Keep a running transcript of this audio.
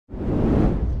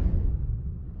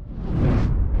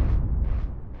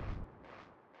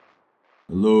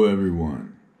Hello,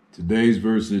 everyone. Today's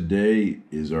verse of the day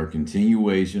is our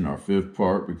continuation, our fifth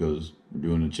part, because we're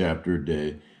doing a chapter a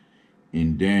day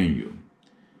in Daniel.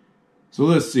 So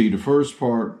let's see. The first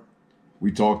part,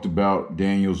 we talked about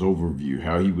Daniel's overview,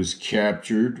 how he was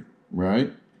captured,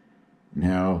 right? And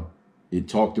how it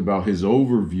talked about his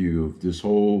overview of this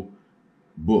whole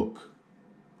book.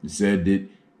 It said that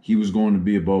he was going to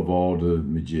be above all the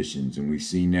magicians. And we've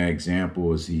seen that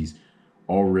example as he's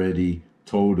already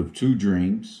told of two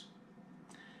dreams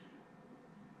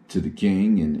to the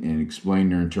king and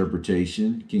explained their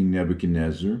interpretation, King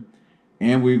Nebuchadnezzar.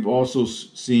 And we've also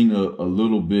seen a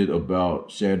little bit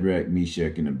about Shadrach,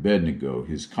 Meshach, and Abednego,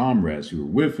 his comrades who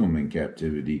were with him in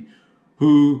captivity,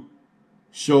 who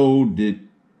showed that,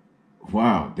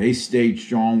 wow, they stayed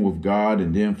strong with God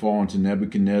and didn't fall into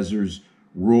Nebuchadnezzar's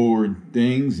rule and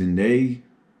things, and they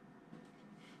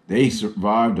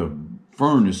survived a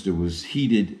furnace that was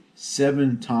heated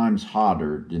 7 times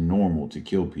hotter than normal to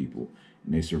kill people,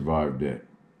 and they survived that.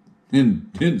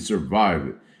 Didn't survive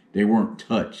it. They weren't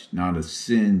touched. Not a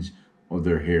singe of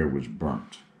their hair was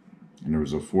burnt. And there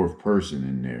was a fourth person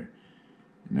in there,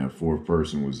 and that fourth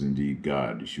person was indeed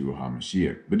God, Yeshua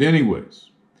HaMashiach. But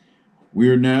anyways, we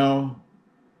are now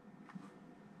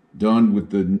done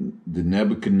with the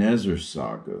Nebuchadnezzar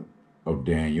saga of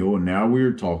Daniel, and now we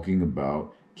are talking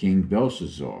about King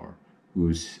Belshazzar, who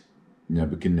is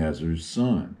Nebuchadnezzar's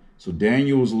son. So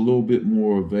Daniel is a little bit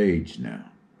more of age now.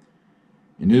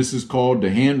 And this is called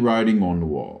the handwriting on the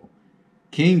wall.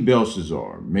 King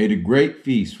Belshazzar made a great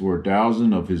feast for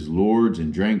 1,000 of his lords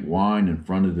and drank wine in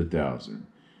front of the 1,000.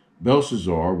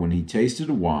 Belshazzar, when he tasted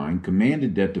the wine,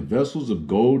 commanded that the vessels of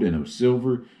gold and of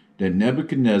silver that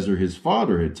Nebuchadnezzar his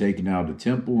father had taken out of the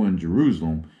temple in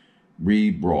Jerusalem be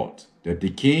brought, that the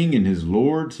king and his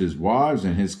lords, his wives,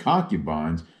 and his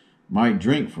concubines might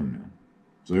drink from them.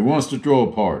 So he wants to throw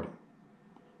a party.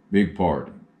 Big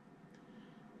party.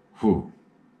 Whew.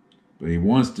 But he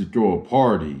wants to throw a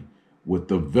party with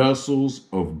the vessels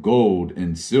of gold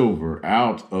and silver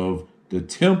out of the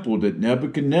temple that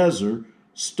Nebuchadnezzar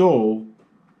stole.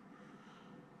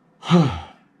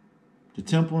 The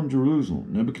temple in Jerusalem.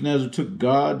 Nebuchadnezzar took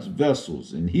God's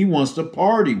vessels and he wants to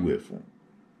party with them.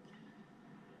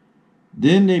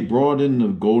 Then they brought in the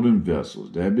golden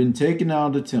vessels that had been taken out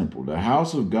of the temple, the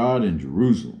house of God in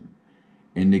Jerusalem.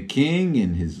 And the king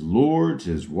and his lords,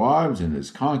 his wives, and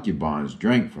his concubines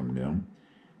drank from them.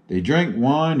 They drank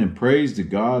wine and praised the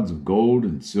gods of gold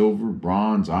and silver,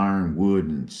 bronze, iron, wood,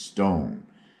 and stone.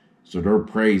 So they're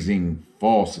praising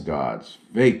false gods,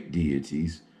 fake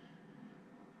deities,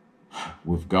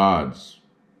 with gods,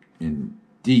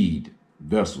 indeed,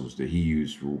 vessels that he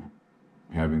used for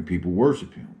having people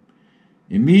worship him.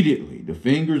 Immediately, the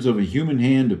fingers of a human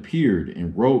hand appeared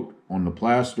and wrote on the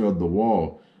plaster of the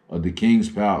wall of the king's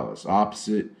palace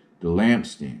opposite the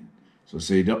lampstand. So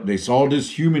say they saw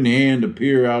this human hand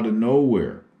appear out of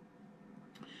nowhere.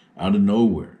 Out of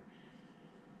nowhere.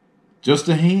 Just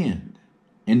a hand.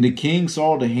 And the king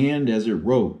saw the hand as it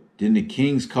wrote. Then the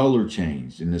king's color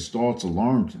changed and his thoughts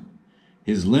alarmed him.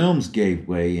 His limbs gave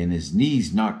way and his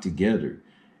knees knocked together.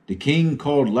 The king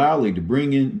called loudly to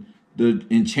bring in the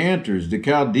enchanters, the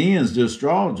Chaldeans, the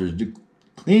astrologers. The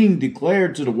king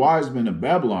declared to the wise men of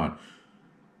Babylon,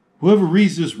 whoever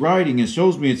reads this writing and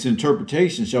shows me its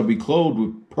interpretation shall be clothed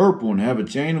with purple and have a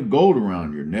chain of gold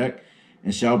around your neck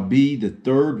and shall be the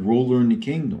third ruler in the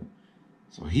kingdom.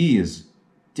 So he is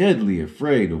deadly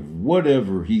afraid of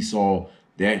whatever he saw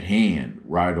that hand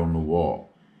write on the wall.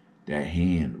 That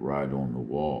hand right on the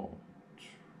wall.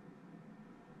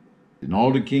 And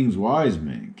all the king's wise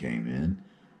men came in,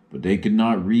 but they could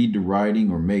not read the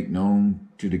writing or make known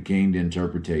to the king the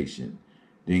interpretation.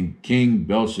 Then King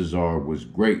Belshazzar was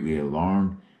greatly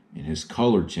alarmed, and his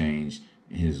color changed,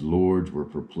 and his lords were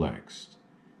perplexed.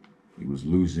 He was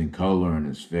losing color in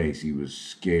his face. He was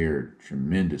scared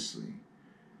tremendously.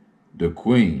 The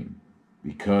queen,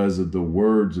 because of the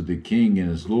words of the king and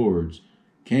his lords,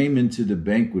 came into the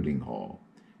banqueting hall.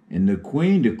 And the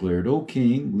queen declared, O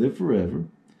king, live forever.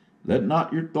 Let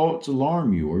not your thoughts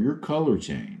alarm you or your color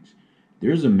change.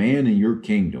 There is a man in your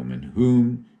kingdom in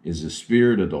whom is the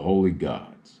spirit of the holy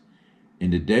gods. In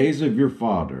the days of your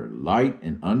father, light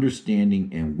and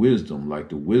understanding and wisdom like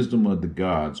the wisdom of the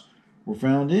gods were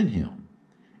found in him.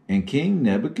 And King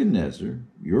Nebuchadnezzar,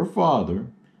 your father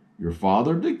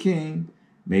the king,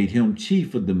 made him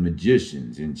chief of the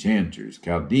magicians, enchanters,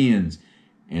 Chaldeans,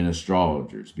 and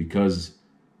astrologers, because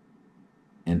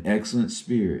an excellent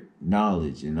spirit,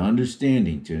 knowledge, and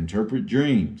understanding to interpret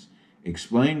dreams,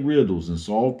 explain riddles, and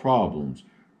solve problems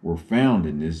were found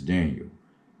in this Daniel,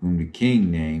 whom the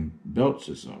king named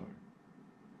Belshazzar.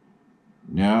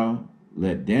 Now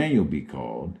let Daniel be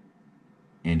called,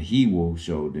 and he will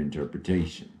show the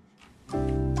interpretation.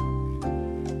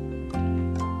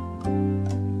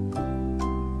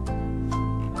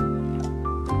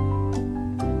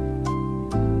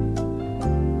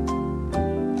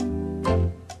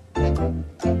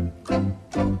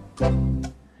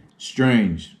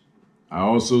 Strange. I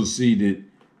also see that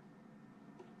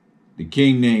the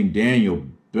king named Daniel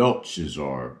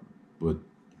Belshazzar, but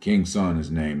king's son,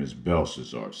 his name is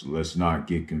Belshazzar. So let's not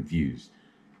get confused.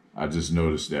 I just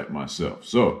noticed that myself.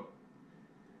 So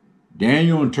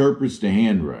Daniel interprets the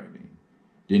handwriting.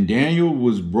 Then Daniel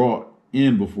was brought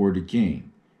in before the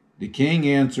king. The king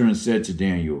answered and said to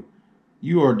Daniel,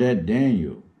 "You are that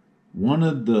Daniel, one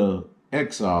of the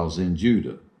exiles in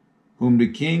Judah, whom the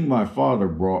king my father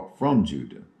brought from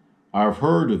Judah. I have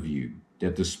heard of you,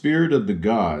 that the spirit of the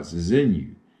gods is in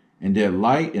you, and that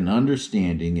light and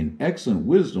understanding and excellent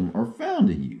wisdom are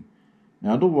found in you.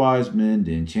 Now the wise men,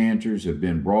 the enchanters, have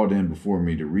been brought in before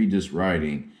me to read this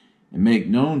writing and make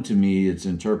known to me its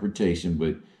interpretation,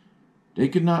 but they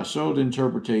could not show the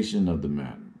interpretation of the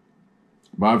matter.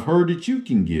 But I've heard that you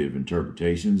can give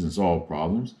interpretations and solve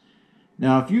problems.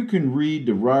 Now, if you can read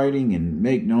the writing and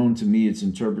make known to me its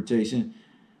interpretation,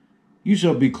 you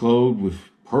shall be clothed with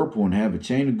purple and have a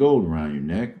chain of gold around your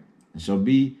neck, and shall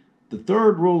be the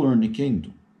third ruler in the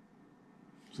kingdom."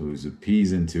 So he's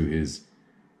appeasing to his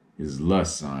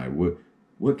lust side.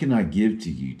 What can I give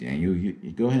to you, Daniel? You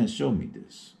go ahead and show me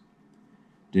this.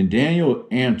 Then Daniel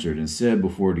answered and said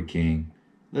before the king,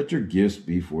 "Let your gifts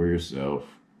be for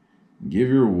yourself, and give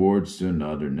your rewards to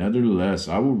another. Nevertheless,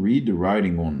 I will read the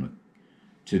writing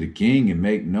to the king and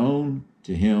make known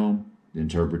to him the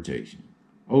interpretation.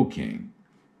 O king,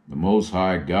 the Most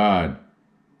High God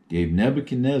gave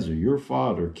Nebuchadnezzar your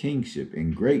father kingship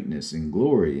and greatness and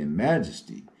glory and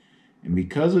majesty. And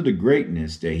because of the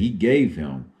greatness that he gave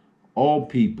him, all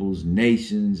peoples,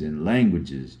 nations, and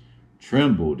languages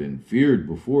trembled and feared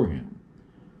before him.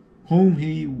 Whom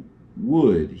he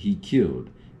would, he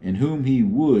killed, and whom he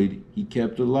would, he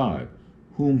kept alive.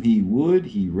 Whom he would,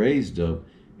 he raised up,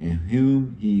 and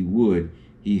whom he would,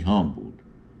 he humbled.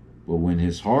 But when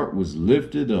his heart was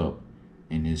lifted up,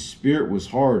 and his spirit was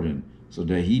hardened, so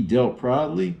that he dealt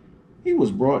proudly, he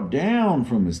was brought down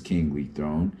from his kingly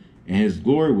throne, and his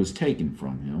glory was taken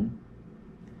from him.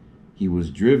 He was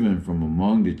driven from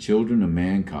among the children of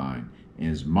mankind, and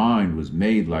his mind was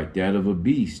made like that of a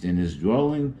beast, and his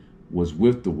dwelling was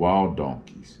with the wild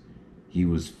donkeys. He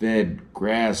was fed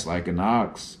grass like an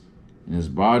ox, and his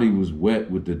body was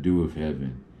wet with the dew of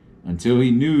heaven, until he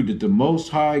knew that the Most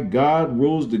High God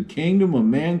rules the kingdom of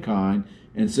mankind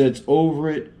and sets over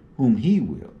it whom he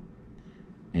will.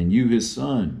 And you, his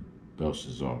son,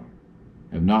 Belshazzar,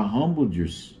 have not humbled your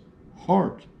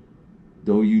heart,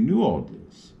 though you knew all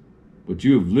this, but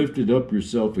you have lifted up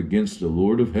yourself against the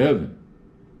Lord of heaven.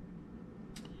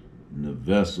 And the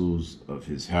vessels of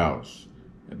his house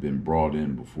have been brought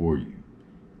in before you,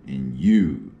 and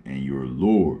you and your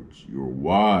lords, your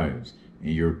wives,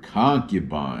 and your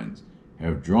concubines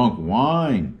have drunk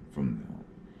wine from them.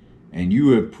 And you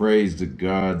have praised the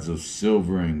gods of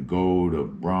silver and gold,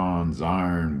 of bronze,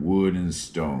 iron, wood, and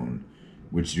stone,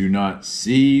 which do not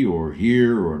see or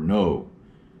hear or know.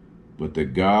 But the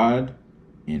God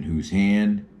in whose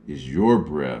hand is your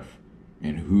breath,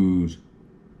 and whose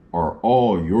are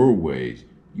all your ways,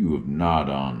 you have not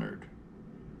honored.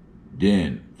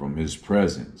 Then from his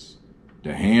presence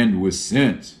the hand was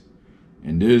sent,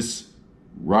 and this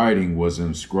writing was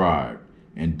inscribed.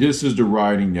 And this is the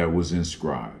writing that was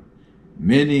inscribed: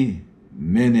 Mene,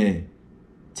 Mene,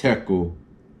 Tekel,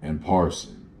 and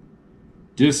Parson.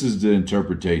 This is the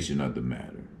interpretation of the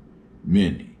matter.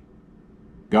 Mene.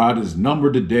 God has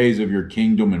numbered the days of your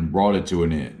kingdom and brought it to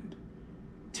an end.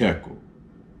 Tekel.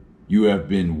 You have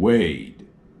been weighed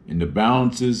in the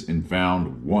balances and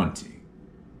found wanting.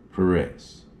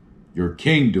 Peres. Your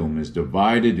kingdom is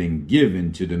divided and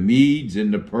given to the Medes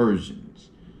and the Persians.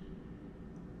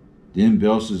 Then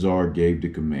Belshazzar gave the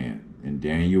command, and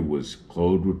Daniel was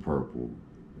clothed with purple.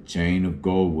 A chain of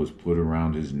gold was put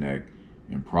around his neck,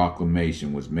 and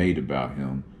proclamation was made about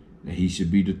him that he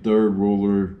should be the third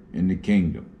ruler in the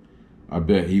kingdom. I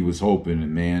bet he was hoping that,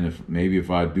 man, if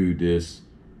I do this,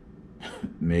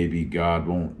 maybe God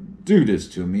won't do this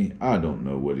to me. I don't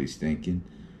know what he's thinking.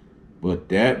 But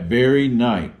that very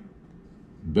night,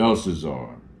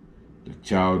 Belshazzar, the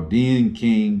Chaldean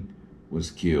king, was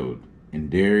killed, and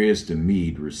Darius the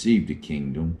Mede received the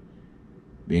kingdom,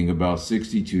 being about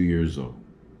 62 years old.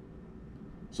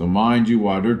 So mind you,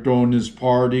 while they're throwing this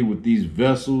party with these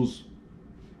vessels,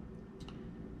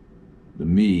 the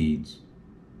Medes,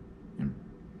 and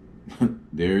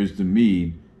Darius the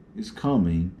Mede is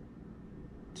coming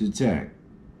to attack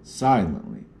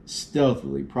silently,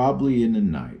 stealthily, probably in the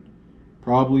night.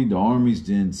 Probably the armies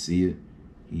didn't see it.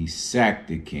 He sacked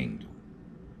the kingdom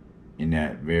in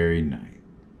that very night.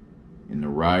 And the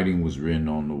writing was written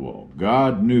on the wall.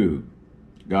 God knew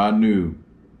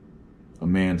a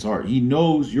man's heart. He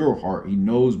knows your heart. He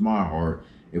knows my heart.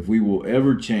 If we will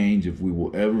ever change, if we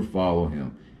will ever follow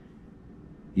him.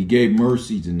 He gave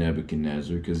mercy to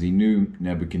Nebuchadnezzar because he knew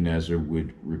Nebuchadnezzar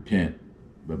would repent.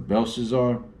 But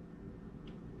Belshazzar,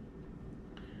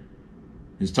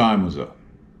 his time was up.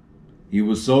 He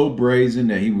was so brazen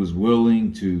that he was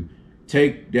willing to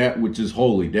take that which is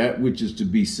holy, that which is to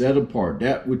be set apart,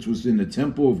 that which was in the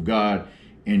temple of God,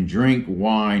 and drink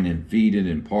wine and feed it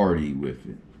and party with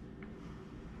it.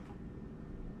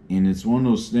 And it's one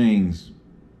of those things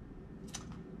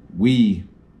we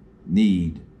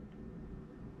need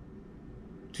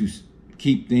to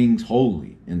keep things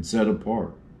holy and set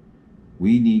apart.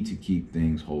 We need to keep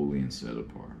things holy and set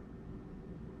apart.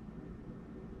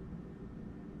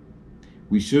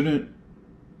 We shouldn't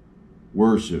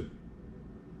worship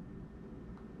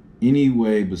any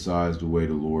way besides the way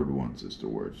the Lord wants us to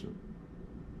worship.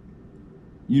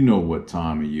 You know what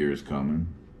time of year is coming.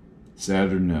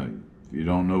 Saturnalia. If you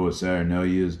don't know what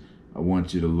Saturnalia is, I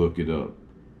want you to look it up.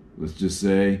 Let's just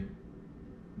say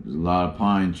there's a lot of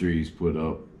pine trees put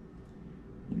up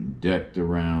and decked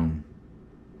around.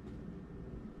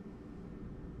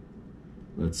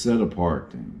 Let's set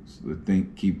apart things. Let's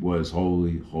keep what is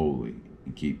holy, holy,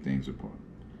 and keep things apart.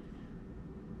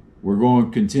 We're going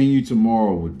to continue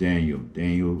tomorrow with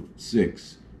Daniel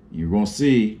 6. You're going to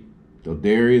see, though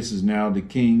Darius is now the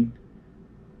king,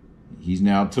 he's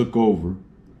now took over.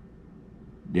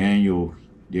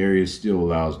 Darius still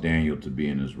allows Daniel to be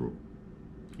in his rule.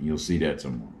 And you'll see that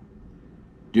tomorrow.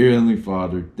 Dear Heavenly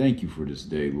Father, thank you for this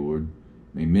day, Lord.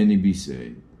 May many be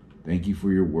saved. Thank you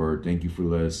for your word. Thank you for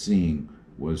letting us see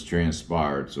what has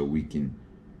transpired so we can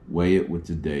weigh it with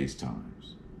today's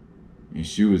times. In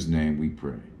Yeshua's name we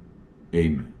pray.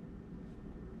 Amen.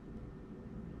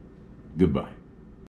 Goodbye.